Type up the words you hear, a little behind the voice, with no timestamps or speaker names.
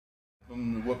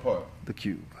what part? The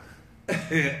cube.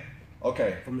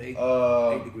 Okay. From the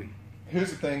eighth degree.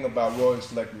 Here's the thing about Royal and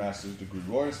Select Master's degree.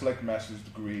 Royal and Select Master's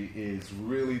degree is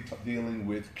really dealing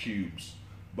with cubes,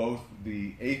 both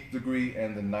the 8th degree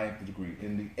and the 9th degree.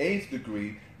 In the 8th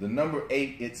degree, the number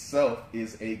 8 itself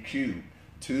is a cube.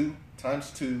 2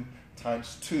 times 2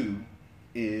 times 2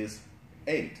 is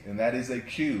 8, and that is a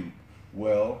cube.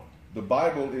 Well, the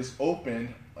Bible is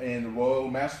opened in the Royal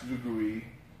Master degree,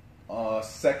 2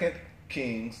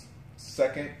 Kings,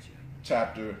 2nd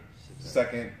chapter,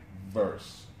 2nd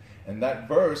verse. And that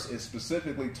verse is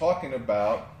specifically talking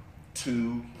about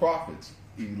 2 prophets,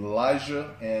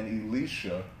 Elijah and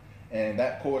Elisha, and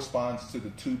that corresponds to the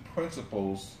 2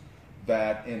 principles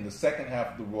that in the second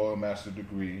half of the Royal Master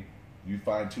degree, you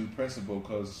find 2 principles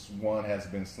because one has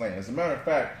been slain. As a matter of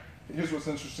fact, here's what's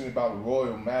interesting about a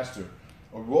Royal Master.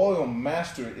 A Royal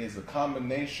Master is a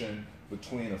combination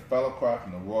between a fellowcraft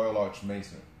and a Royal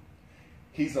Archmason.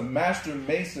 He's a Master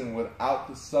Mason without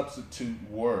the substitute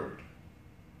word.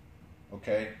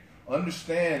 Okay?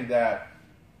 Understand that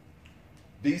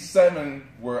these 7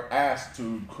 were asked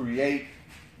to create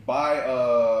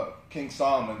by King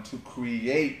Solomon to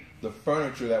create the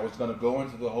furniture that was going to go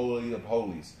into the Holy of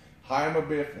Holies. Hiram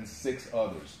Abiff and 6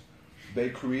 others. They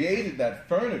created that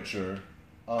furniture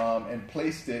and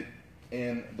placed it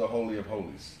in the Holy of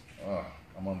Holies.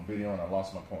 I'm on video and I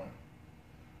lost my point.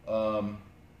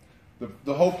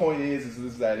 The whole point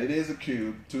is that it is a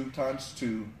cube, 2 times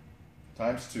 2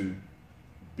 times 2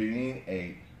 being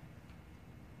 8.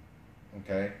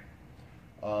 Okay?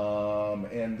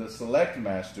 In the Select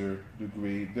Master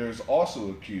degree, there's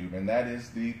also a cube, and that is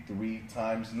the 3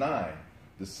 times 9,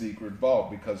 the secret vault,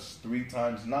 because 3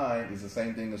 times 9 is the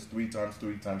same thing as 3 times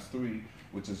 3 times 3,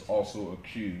 which is also a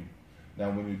cube. Now,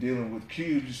 when you're dealing with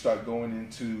cubes, you start going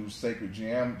into sacred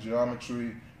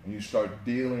geometry, and you start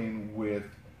dealing with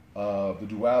the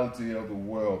duality of the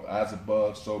world, as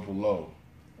above, so below,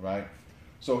 right?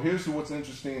 So here's what's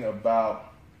interesting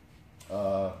about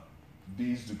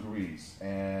these degrees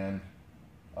and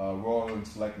Royal and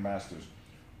Select Masters.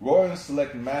 Royal and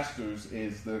Select Masters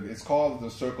it's called the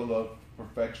Circle of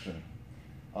Perfection.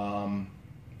 And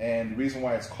the reason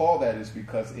why it's called that is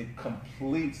because it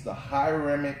completes the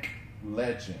Hiramic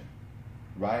legend,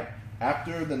 right?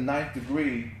 After the 9th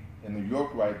degree in the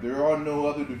York Rite, there are no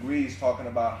other degrees talking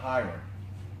about Hiram,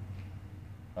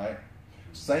 right?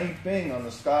 Same thing on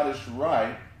the Scottish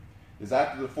Rite is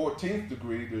after the 14th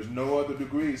degree, there's no other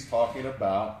degrees talking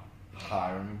about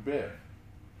Hiram Abiff.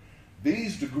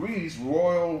 These degrees,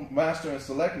 Royal Master and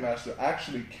Select Master,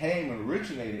 actually came and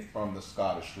originated from the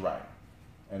Scottish Rite.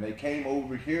 And they came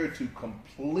over here to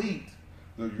complete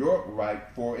the York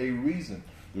Rite for a reason.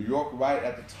 The York Rite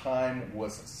at the time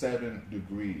was 7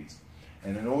 degrees.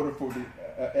 And in order for the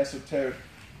esoteric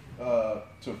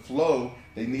to flow,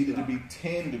 they needed to be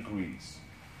 10 degrees.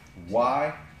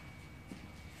 Why?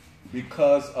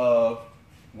 Because of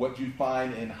what you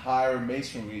find in higher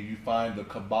masonry, you find the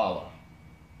Kabbalah,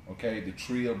 okay, the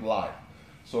tree of life.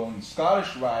 So in the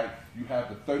Scottish Rite, you have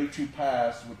the 32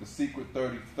 paths with the secret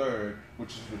 33rd,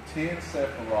 which is the 10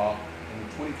 Sephiroth and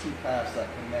the 22 paths that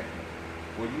connect them.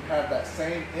 Well, you have that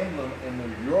same emblem in the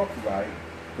York Rite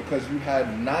because you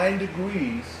have 9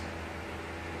 degrees,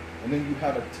 and then you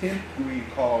have a 10th degree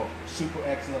called Super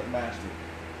Excellent Master.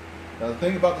 Now, the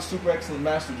thing about the Super Excellent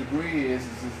Master degree is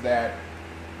that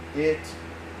it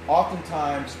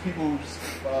oftentimes people,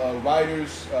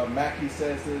 writers, Mackey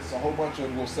says this, a whole bunch of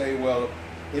them will say, well,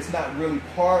 it's not really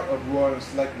part of Royal and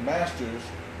Select Masters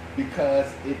because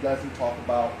it doesn't talk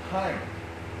about Hiram,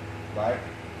 right?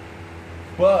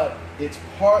 But it's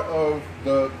part of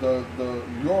the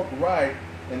York Rite,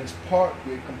 and it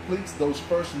completes those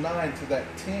first 9 to that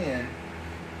 10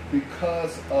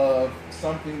 because of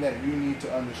something that you need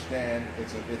to understand.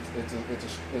 It's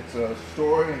a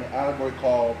story and an allegory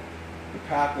called the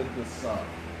Path of the Sun.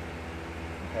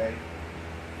 Okay,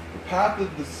 the Path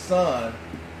of the Sun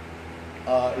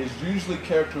is usually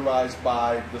characterized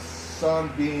by the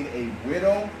sun being a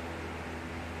widow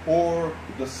or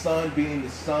the sun being the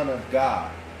son of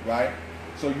God, right?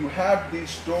 So you have these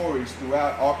stories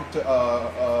throughout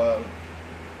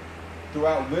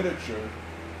literature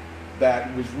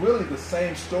that was really the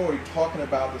same story talking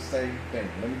about the same thing.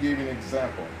 Let me give you an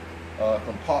example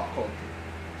from pop culture.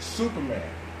 Superman.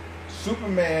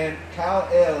 Superman,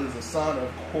 Kal-El is the son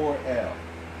of Kor-El,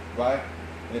 right?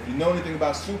 And if you know anything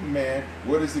about Superman,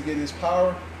 where does he get his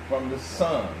power? From the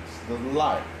suns, the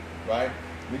light, right?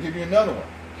 Let me give you another one.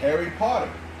 Harry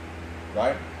Potter,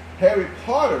 right? Harry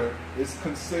Potter is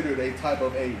considered a type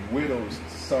of a widow's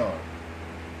son.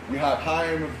 We have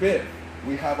Hiram Abiff.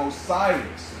 We have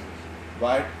Osiris,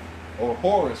 right? or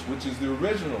Horus, which is the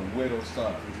original widow's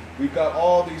son. We've got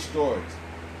all these stories.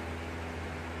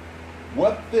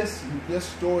 What this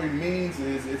story means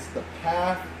is it's the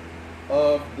path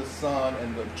of the sun,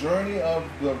 and the journey of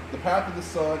the path of the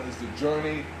sun is the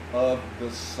journey of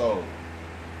the soul.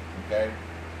 Okay?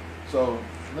 So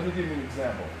let me give you an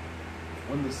example.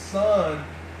 When the sun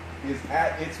is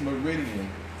at its meridian,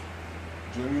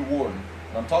 Junior Warden,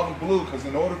 and I'm talking blue because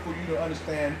in order for you to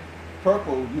understand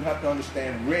purple, you have to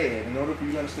understand red. In order for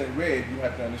you to understand red, you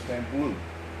have to understand blue.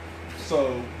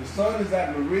 So the sun is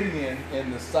at meridian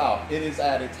in the south. It is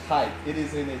at its height. It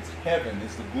is in its heaven.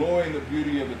 It's the glory and the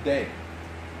beauty of the day.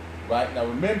 Right? Now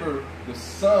remember, the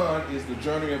sun is the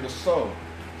journey of the soul.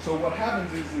 So what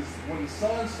happens is when the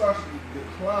sun starts to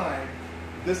decline,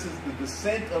 this is the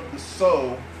descent of the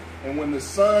soul. And when the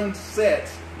sun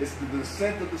sets, it's the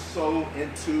descent of the soul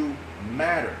into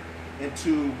matter,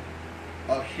 into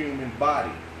a human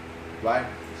body. Right?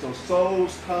 So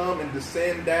souls come and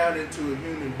descend down into a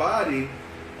human body,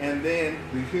 and then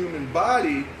the human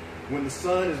body, when the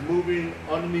sun is moving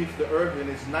underneath the earth and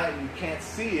it's night and you can't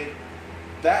see it,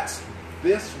 that's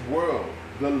this world,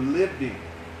 the living,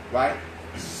 right?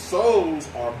 Souls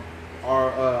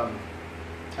are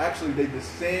actually, they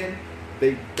descend,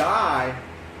 they die,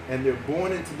 and they're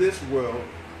born into this world,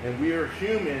 and we are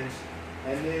humans,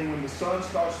 and then when the sun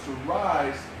starts to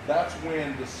rise, that's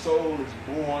when the soul is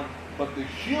born. But the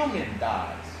human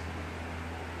dies,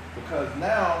 because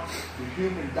now the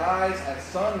human dies at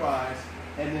sunrise,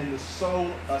 and then the soul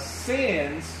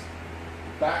ascends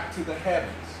back to the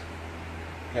heavens.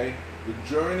 Okay? The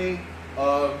journey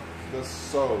of the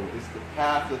soul is the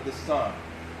path of the sun.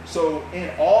 So in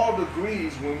all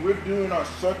degrees, when we're doing our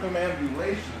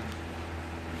circumambulations,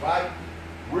 right,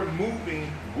 we're moving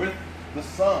with the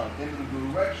sun into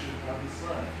the direction of the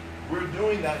sun. We're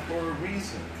doing that for a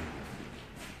reason.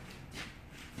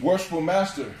 Worshipful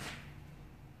Master,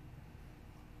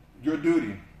 your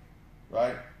duty,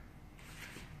 right?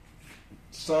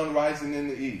 Sun rising in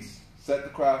the east. Set the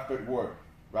craft at work,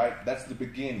 right? That's the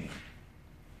beginning.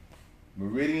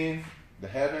 Meridian, the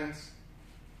heavens.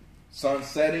 Sun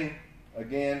setting,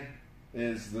 again,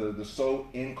 is the soul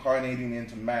incarnating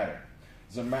into matter.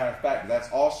 As a matter of fact,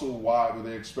 that's also why with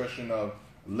the expression of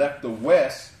left the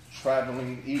west,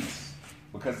 traveling east.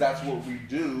 Because that's what we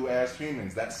do as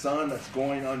humans. That sun that's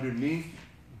going underneath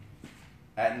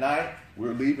at night,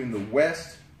 we're leaving the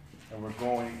west and we're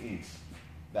going east.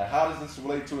 Now, how does this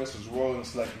relate to us as Royal and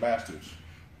Select Masters?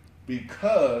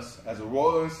 Because as a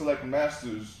Royal and Select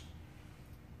Masters,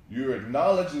 you're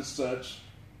acknowledged as such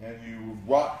and you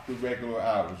rock the regular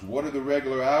hours. What are the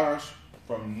regular hours?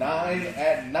 From 9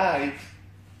 at night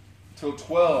till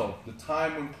 12, the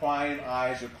time when prying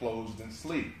eyes are closed in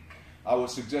sleep. I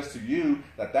would suggest to you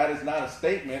that that is not a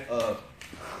statement of,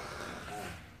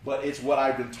 but it's what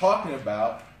I've been talking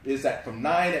about, is that from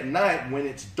 9 at night, when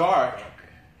it's dark,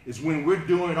 is when we're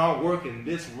doing our work in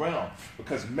this realm.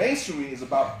 Because masonry is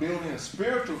about building a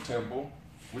spiritual temple,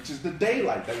 which is the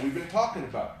daylight that we've been talking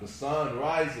about. The sun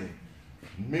rising,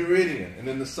 meridian, and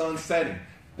then the sun setting.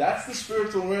 That's the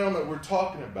spiritual realm that we're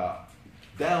talking about.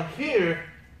 Down here,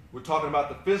 we're talking about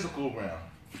the physical realm,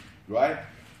 right?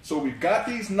 So we've got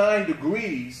these 9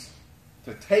 degrees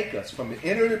to take us from the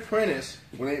inner apprentice,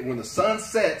 when the sun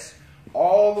sets,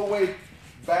 all the way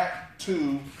back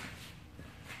to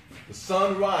the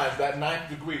sunrise, that 9th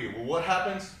degree. Well, what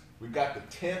happens? We've got the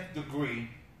 10th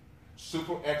degree,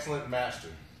 super excellent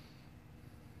master.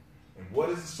 And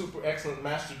what is the super excellent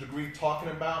master degree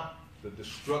talking about? The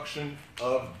destruction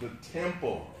of the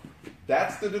temple.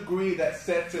 That's the degree that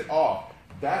sets it off.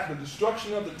 The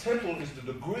destruction of the temple is the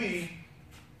degree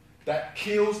that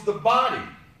kills the body,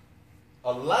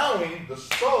 allowing the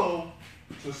soul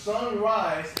to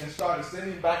sunrise and start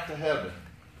ascending back to heaven.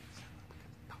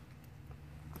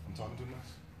 I'm talking too much?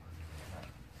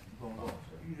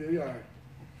 Yeah, you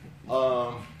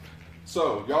all right.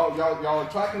 So y'all are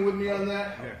tracking with me on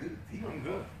that? Yeah, he's doing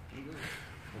good.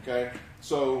 Okay,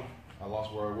 so I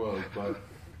lost where I was, but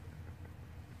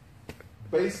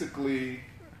basically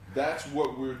that's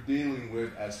what we're dealing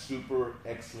with as super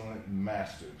excellent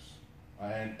masters.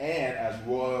 And as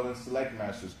Royal and Select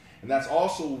Masters. And that's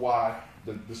also why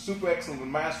the super excellent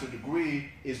master degree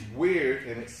is weird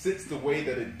and it sits the way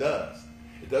that it does.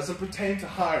 It doesn't pertain to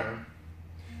Hiram.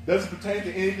 It doesn't pertain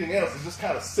to anything else. It's just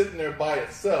kind of sitting there by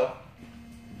itself.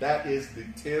 That is the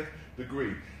 10th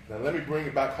degree. Now let me bring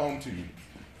it back home to you.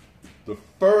 The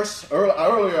first,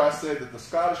 earlier I said that the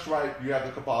Scottish Rite, you have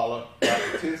the Kabbalah,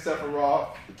 the 10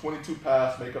 Sephiroth, the 22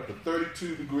 paths make up the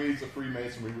 32 degrees of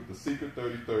Freemasonry with the secret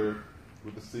 33rd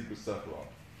with the secret Sephiroth.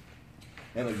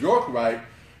 And the York Rite,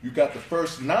 you've got the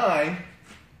first 9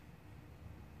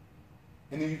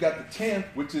 And then you got the 10th,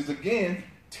 which is again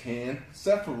 10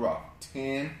 Sephiroth,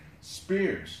 10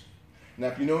 spears. Now,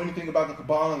 if you know anything about the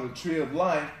Kabbalah and the tree of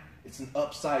life, it's an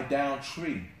upside down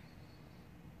tree,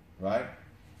 right?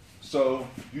 So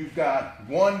you've got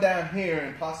 1 down here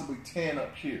and possibly 10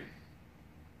 up here.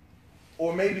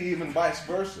 Or maybe even vice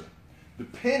versa,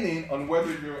 depending on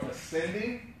whether you're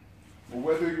ascending or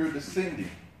whether you're descending,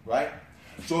 right?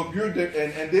 So if you're,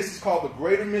 and this is called the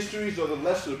greater mysteries or the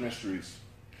lesser mysteries,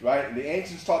 right? And the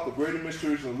ancients taught the greater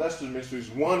mysteries and the lesser mysteries.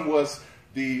 One was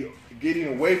the getting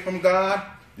away from God.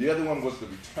 The other one was the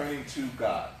returning to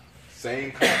God.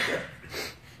 Same concept,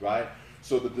 right?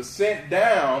 So the descent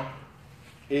down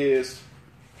is,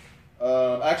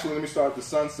 actually let me start at the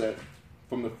sunset.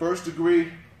 From the first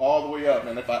degree all the way up.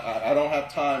 And if I don't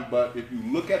have time, but if you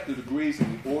look at the degrees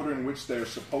in the order in which they're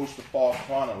supposed to fall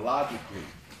chronologically,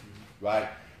 right,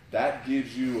 that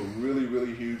gives you a really,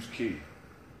 really huge key,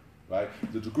 right?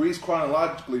 The degrees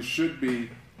chronologically should be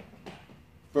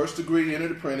first degree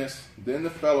entered apprentice, then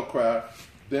the fellow craft,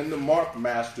 then the marked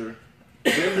master,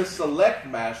 then the select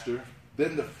master,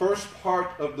 then the first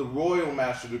part of the royal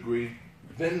master degree,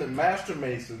 then the master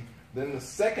mason, then the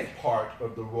second part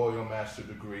of the royal master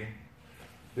degree.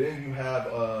 Then you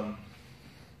have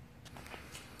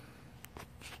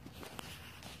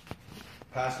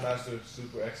past master,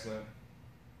 super excellent,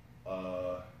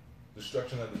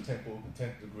 destruction of the temple, the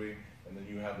 10th degree, and then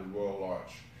you have the royal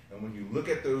arch. And when you look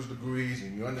at those degrees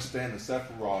and you understand the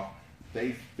Sephiroth,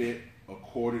 they fit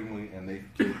accordingly and they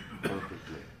fit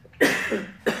perfectly.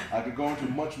 I could go into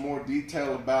much more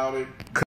detail about it.